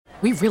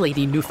We really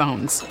need new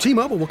phones.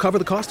 T-Mobile will cover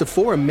the cost of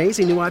 4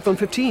 amazing new iPhone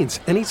 15s,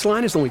 and each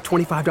line is only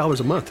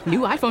 $25 a month. New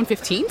iPhone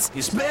 15s?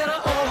 It's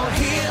better over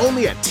here.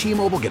 Only at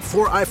T-Mobile, get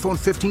 4 iPhone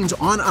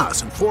 15s on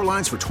us and 4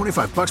 lines for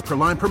 $25 per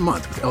line per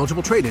month with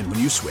eligible trade-in when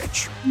you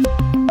switch.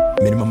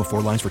 Minimum of 4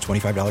 lines for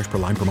 $25 per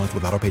line per month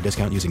with autopay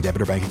discount using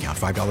debit or bank account.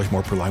 $5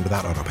 more per line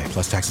without autopay,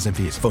 plus taxes and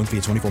fees. Phone fee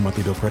at 24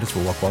 monthly bill credits for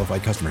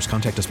well-qualified customers.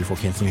 Contact us before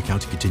canceling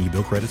account to continue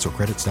bill credits or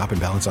credit stop and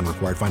balance on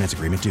required finance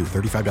agreement due.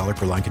 $35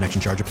 per line connection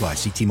charge applies.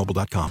 See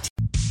T-Mobile.com.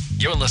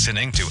 You're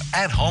listening to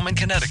At Home in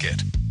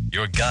Connecticut,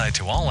 your guide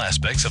to all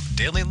aspects of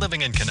daily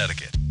living in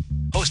Connecticut.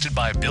 Hosted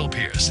by Bill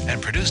Pierce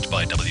and produced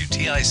by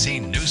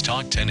WTIC News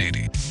Talk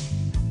 1080.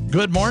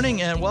 Good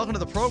morning and welcome to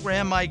the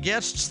program. My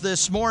guests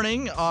this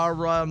morning are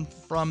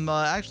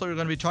actually we're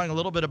going to be talking a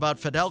little bit about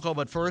Fidelco,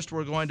 but first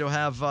we're going to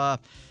have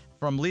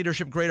from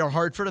Leadership Greater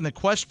Hartford and the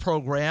Quest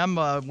program,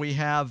 we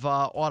have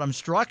Autumn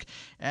Struck.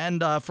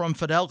 And from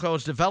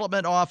Fidelco's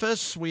Development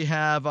Office, we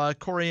have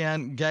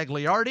Corianne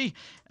Gagliardi.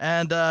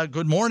 And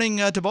good morning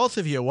to both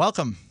of you.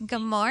 Welcome. Good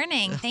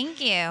morning. Thank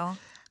you.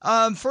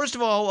 First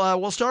of all,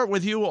 we'll start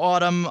with you,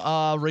 Autumn,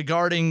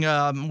 regarding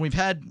we've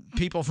had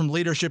people from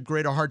Leadership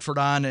Greater Hartford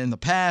on in the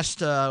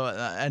past,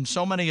 and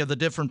so many of the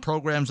different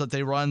programs that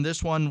they run.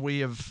 This one we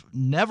have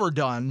never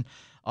done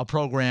a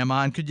program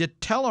on. Could you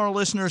tell our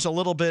listeners a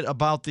little bit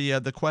about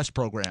the Quest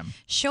program?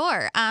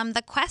 Sure.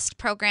 The Quest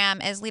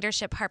program is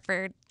Leadership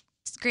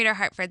Greater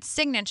Hartford's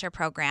signature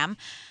program.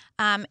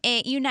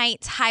 It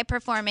unites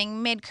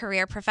high-performing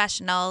mid-career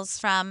professionals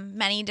from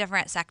many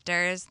different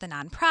sectors, the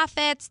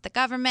nonprofits, the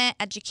government,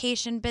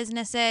 education,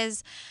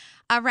 businesses,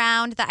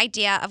 around the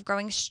idea of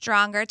growing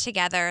stronger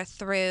together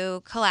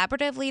through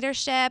collaborative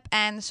leadership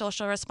and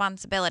social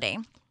responsibility.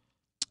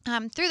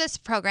 Through this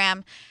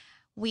program,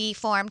 we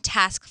form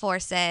task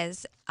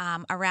forces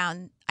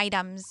around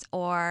items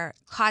or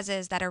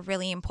causes that are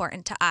really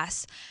important to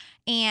us.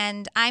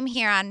 And I'm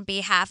here on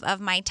behalf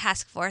of my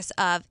task force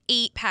of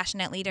 8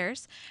 passionate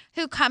leaders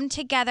who come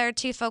together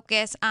to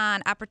focus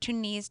on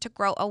opportunities to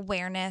grow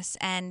awareness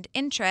and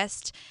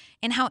interest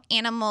in how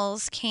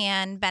animals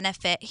can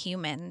benefit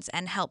humans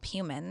and help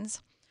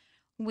humans.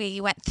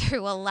 We went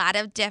through a lot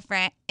of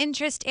different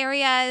interest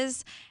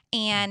areas,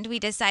 and we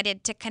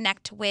decided to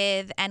connect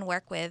with and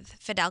work with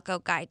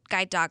Fidelco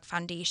Guide Dog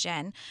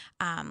Foundation,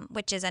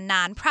 which is a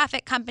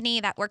nonprofit company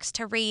that works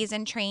to raise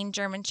and train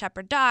German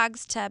Shepherd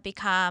dogs to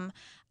become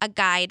a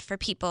guide for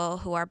people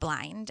who are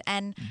blind.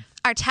 And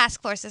our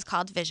task force is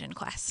called Vision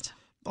Quest.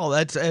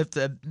 Oh,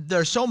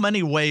 there's so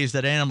many ways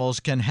that animals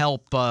can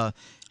help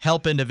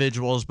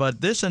individuals, but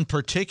this in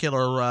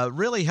particular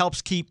really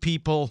helps keep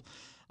people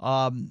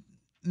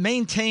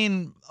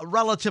maintain a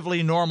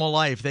relatively normal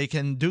life. They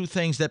can do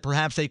things that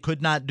perhaps they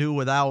could not do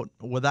without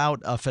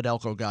a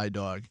Fidelco guide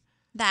dog.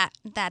 That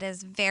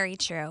is very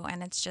true,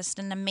 and it's just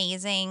an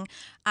amazing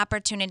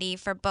opportunity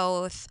for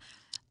both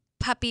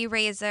puppy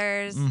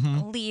raisers,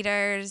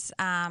 leaders,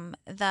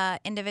 the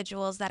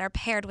individuals that are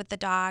paired with the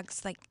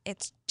dogs. Like,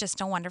 it's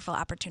just a wonderful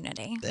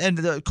opportunity. And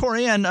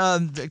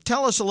Corianne,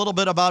 tell us a little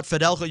bit about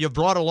Fidelco. You've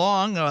brought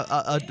along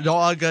a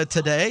dog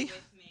today,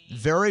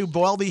 very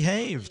well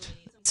behaved.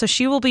 So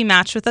she will be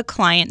matched with a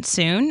client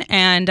soon.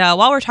 And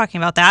while we're talking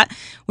about that,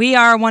 we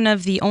are one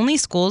of the only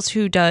schools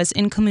who does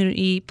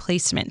in-community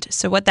placement.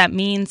 So what that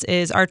means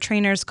is our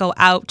trainers go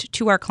out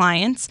to our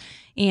clients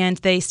and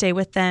they stay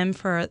with them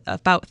for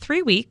about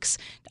 3 weeks.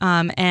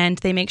 And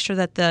they make sure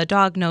that the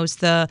dog knows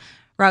the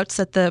routes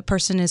that the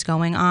person is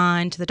going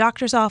on, to the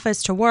doctor's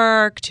office, to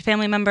work, to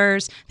family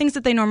members, things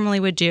that they normally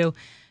would do.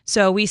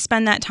 So we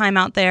spend that time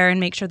out there and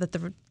make sure that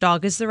the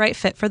dog is the right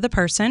fit for the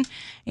person.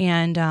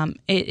 And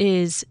it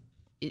is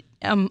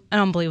an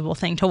unbelievable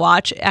thing to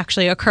watch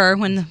actually occur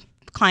when the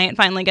client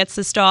finally gets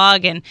this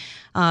dog, and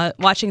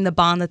watching the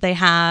bond that they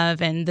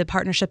have and the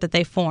partnership that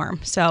they form.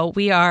 So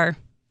we are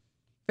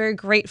very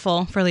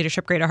grateful for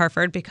Leadership Greater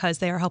Hartford because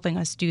they are helping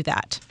us do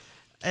that.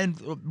 And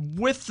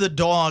with the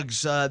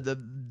dogs,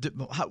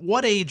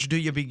 what age do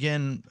you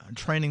begin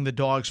training the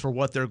dogs for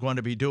what they're going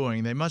to be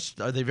doing?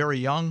 Are they very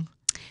young?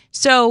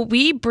 So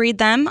we breed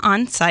them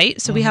on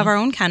site. So we have our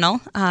own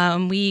kennel.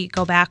 We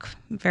go back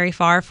very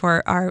far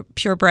for our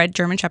purebred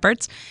German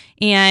Shepherds.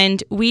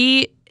 And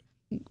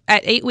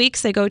at 8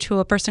 weeks, they go to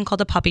a person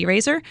called a puppy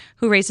raiser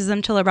who raises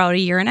them till about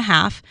 1.5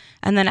 years.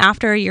 And then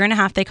after 1.5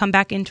 years, they come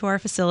back into our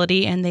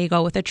facility and they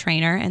go with a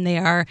trainer, and they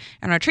are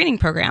in our training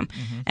program.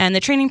 And the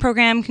training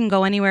program can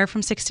go anywhere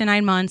from 6 to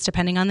 9 months,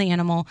 depending on the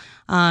animal.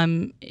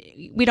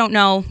 We don't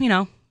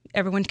know,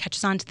 everyone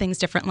catches on to things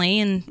differently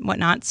and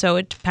whatnot. So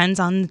it depends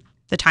on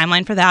the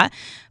timeline for that.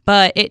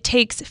 But it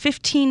takes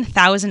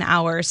 15,000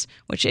 hours,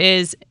 which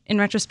is, in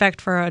retrospect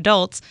for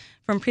adults,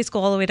 from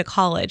preschool all the way to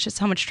college. It's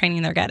how much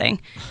training they're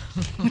getting,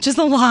 which is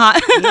a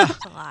lot. Yeah.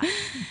 It's a lot.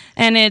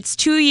 And it's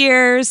 2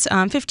 years,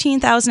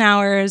 15,000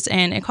 hours,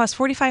 and it costs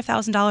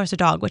 $45,000 a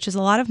dog, which is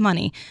a lot of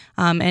money.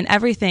 And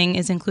everything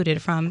is included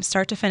from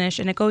start to finish,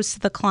 and it goes to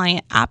the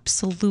client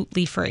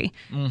absolutely free.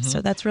 So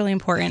that's really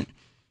important.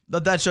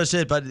 But that's just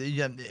it. But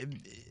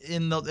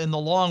in the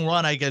long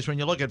run, I guess when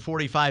you look at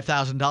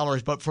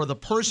 $45,000, but for the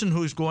person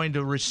who's going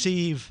to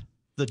receive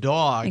the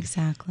dog,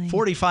 exactly,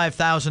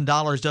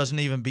 $45,000 doesn't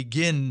even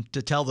begin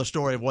to tell the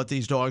story of what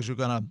these dogs are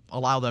going to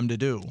allow them to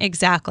do.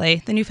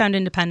 Exactly. The newfound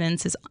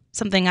independence is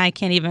something I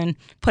can't even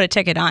put a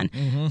ticket on.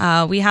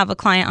 Mm-hmm. We have a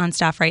client on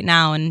staff right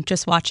now, and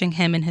just watching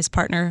him and his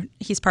partner,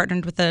 he's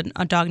partnered with a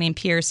dog named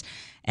Pierce,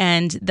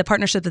 and the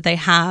partnership that they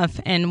have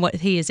and what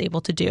he is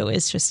able to do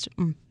is just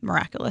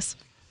miraculous.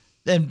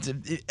 And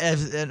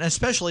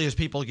especially as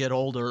people get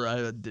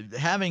older,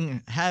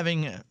 having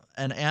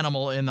an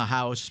animal in the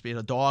house, be it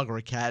a dog or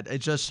a cat,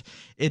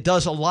 it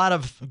does a lot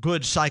of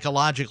good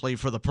psychologically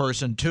for the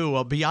person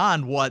too,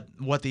 beyond what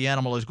the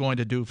animal is going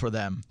to do for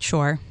them.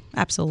 Sure,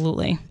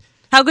 absolutely.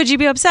 How could you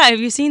be upset? Have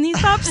you seen these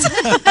pups?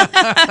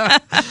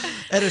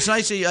 And it's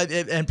nice to see,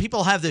 and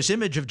people have this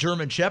image of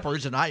German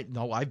Shepherds, and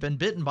I've been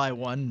bitten by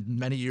one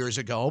many years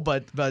ago,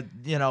 but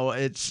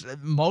it's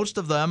most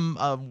of them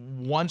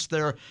once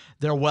they're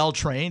well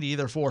trained,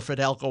 either for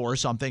Fidelco or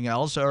something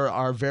else,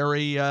 are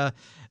very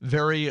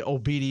very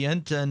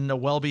obedient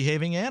and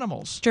well-behaving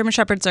animals. German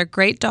Shepherds are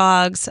great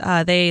dogs.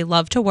 They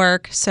love to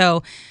work.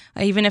 So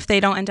even if they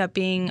don't end up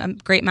being a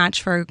great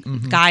match for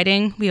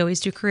guiding, we always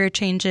do career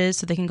changes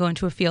so they can go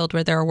into a field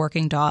where they're a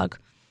working dog.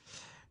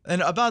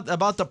 And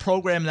about the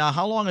program now,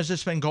 how long has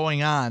this been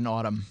going on,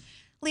 Autumn?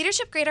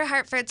 Leadership Greater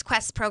Hartford's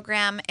Quest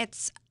program,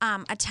 it's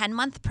a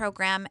 10-month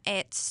program.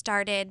 It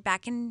started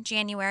back in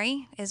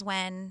January is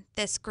when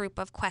this group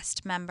of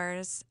Quest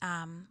members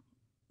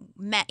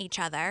met each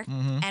other,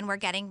 and we're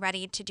getting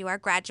ready to do our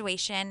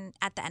graduation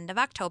at the end of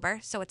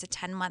October. So it's a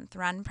 10-month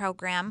run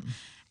program,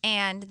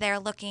 and they're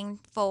looking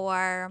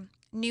for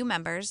new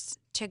members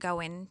to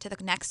go into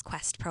the next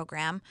Quest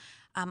program.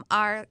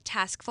 Our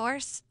task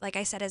force, like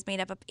I said, is made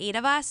up of 8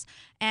 of us,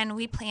 and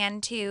we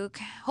plan to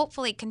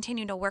hopefully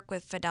continue to work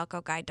with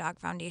Fidelco Guide Dog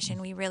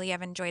Foundation. We really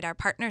have enjoyed our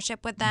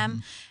partnership with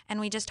them, and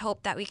we just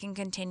hope that we can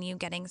continue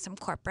getting some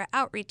corporate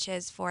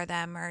outreaches for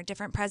them or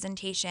different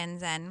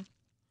presentations and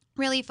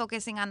really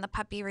focusing on the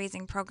puppy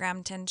raising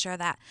program to ensure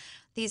that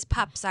these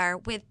pups are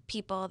with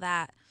people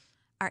that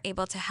are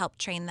able to help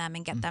train them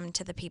and get them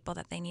to the people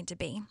that they need to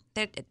be.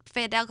 The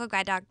Fidelco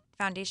Guide Dog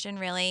Foundation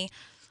really,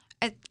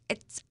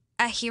 it's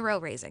a hero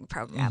raising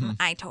program,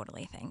 I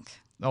totally think.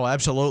 Oh,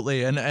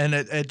 absolutely. And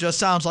it just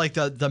sounds like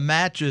the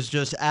match is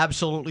just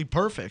absolutely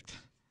perfect.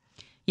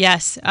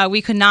 Yes,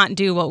 we could not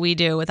do what we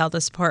do without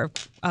the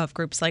support of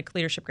groups like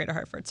Leadership Greater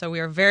Hartford. So we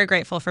are very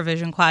grateful for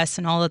Vision Quest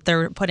and all that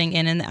they're putting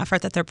in and the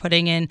effort that they're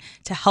putting in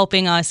to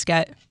helping us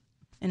get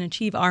and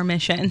achieve our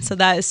mission. So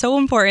that is so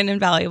important and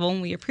valuable,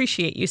 and we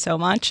appreciate you so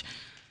much.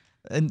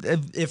 And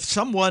if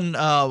someone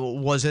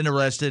was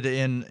interested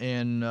in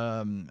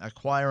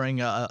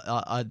acquiring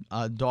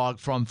a dog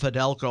from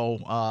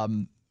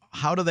Fidelco,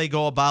 how do they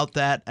go about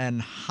that,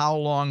 and how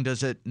long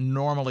does it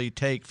normally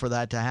take for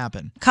that to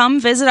happen?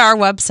 Come visit our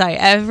website.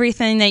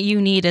 Everything that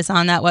you need is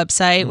on that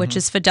website, which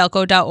is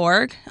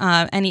fidelco.org.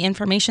 Any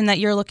information that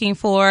you're looking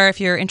for, if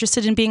you're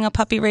interested in being a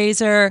puppy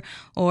raiser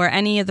or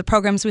any of the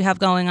programs we have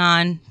going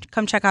on,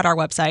 come check out our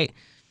website,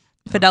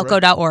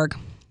 fidelco.org.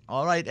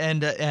 All right,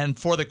 and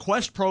for the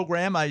Quest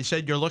program, I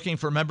said you're looking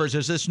for members.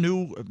 Is this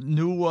new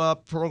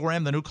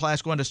program, the new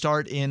class, going to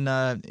start in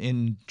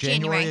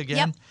January again?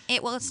 Yep,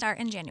 it will start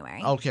in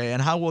January. Okay,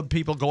 and how would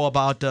people go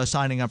about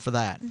signing up for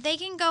that? They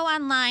can go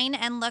online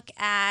and look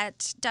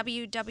at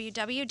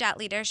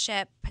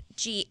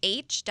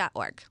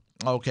www.leadershipgh.org.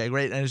 Okay,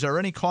 great. And is there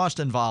any cost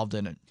involved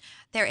in it?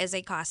 There is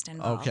a cost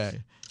involved.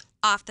 Okay.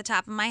 Off the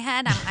top of my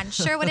head, I'm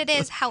unsure what it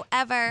is.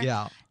 However,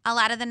 a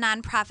lot of the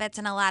nonprofits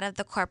and a lot of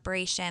the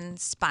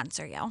corporations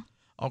sponsor you.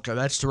 Okay,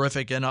 that's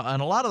terrific. And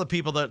a lot of the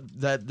people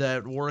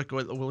that work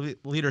with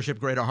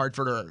Leadership Greater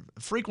Hartford are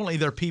frequently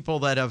they're people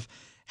that have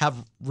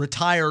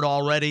retired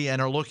already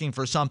and are looking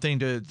for something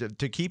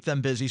to keep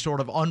them busy, sort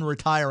of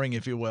unretiring,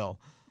 if you will.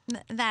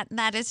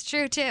 That is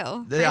true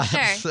too, for Yeah. sure.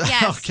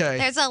 Yes. Okay.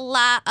 There's a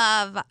lot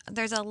of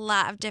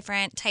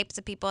different types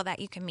of people that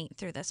you can meet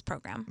through this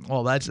program.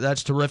 Well,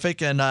 that's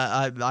terrific, and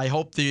I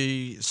hope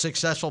the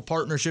successful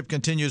partnership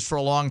continues for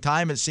a long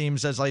time. It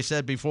seems, as I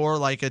said before,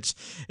 like it's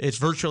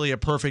virtually a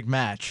perfect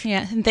match.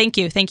 Yeah, and thank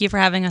you for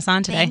having us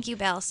on today. Thank you,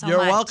 Bill, so much. You're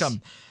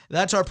welcome.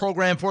 That's our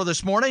program for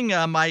this morning.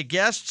 My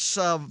guests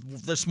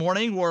this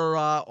morning were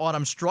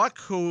Autumn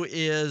Struck, who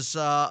is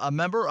a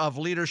member of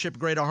Leadership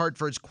Greater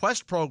Hartford's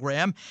Quest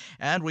program,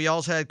 and we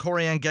also had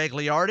Corianne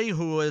Gagliardi,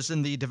 who is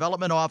in the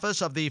development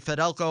office of the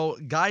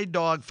Fidelco Guide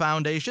Dog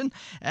Foundation.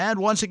 And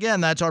once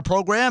again, that's our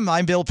program.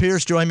 I'm Bill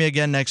Pierce. Join me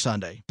again next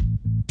Sunday.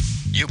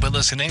 You've been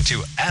listening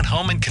to At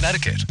Home in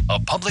Connecticut, a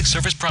public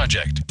service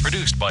project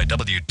produced by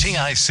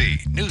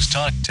WTIC News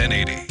Talk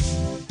 1080.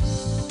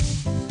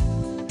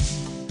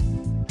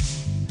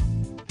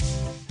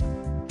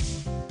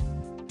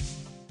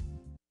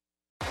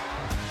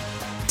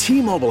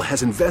 T-Mobile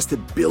has invested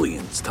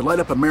billions to light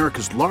up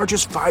America's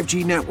largest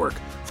 5G network,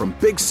 from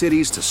big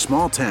cities to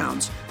small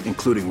towns,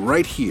 including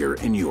right here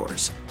in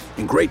yours.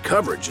 And great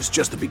coverage is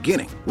just the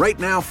beginning. Right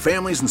now,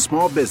 families and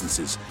small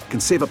businesses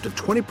can save up to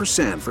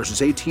 20%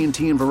 versus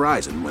AT&T and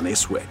Verizon when they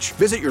switch.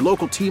 Visit your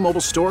local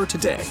T-Mobile store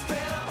today.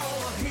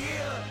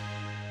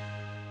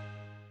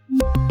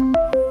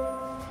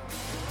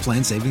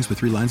 Plan savings with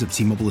 3 lines of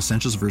T-Mobile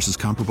Essentials versus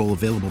comparable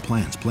available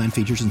plans. Plan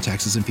features and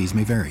taxes and fees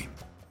may vary.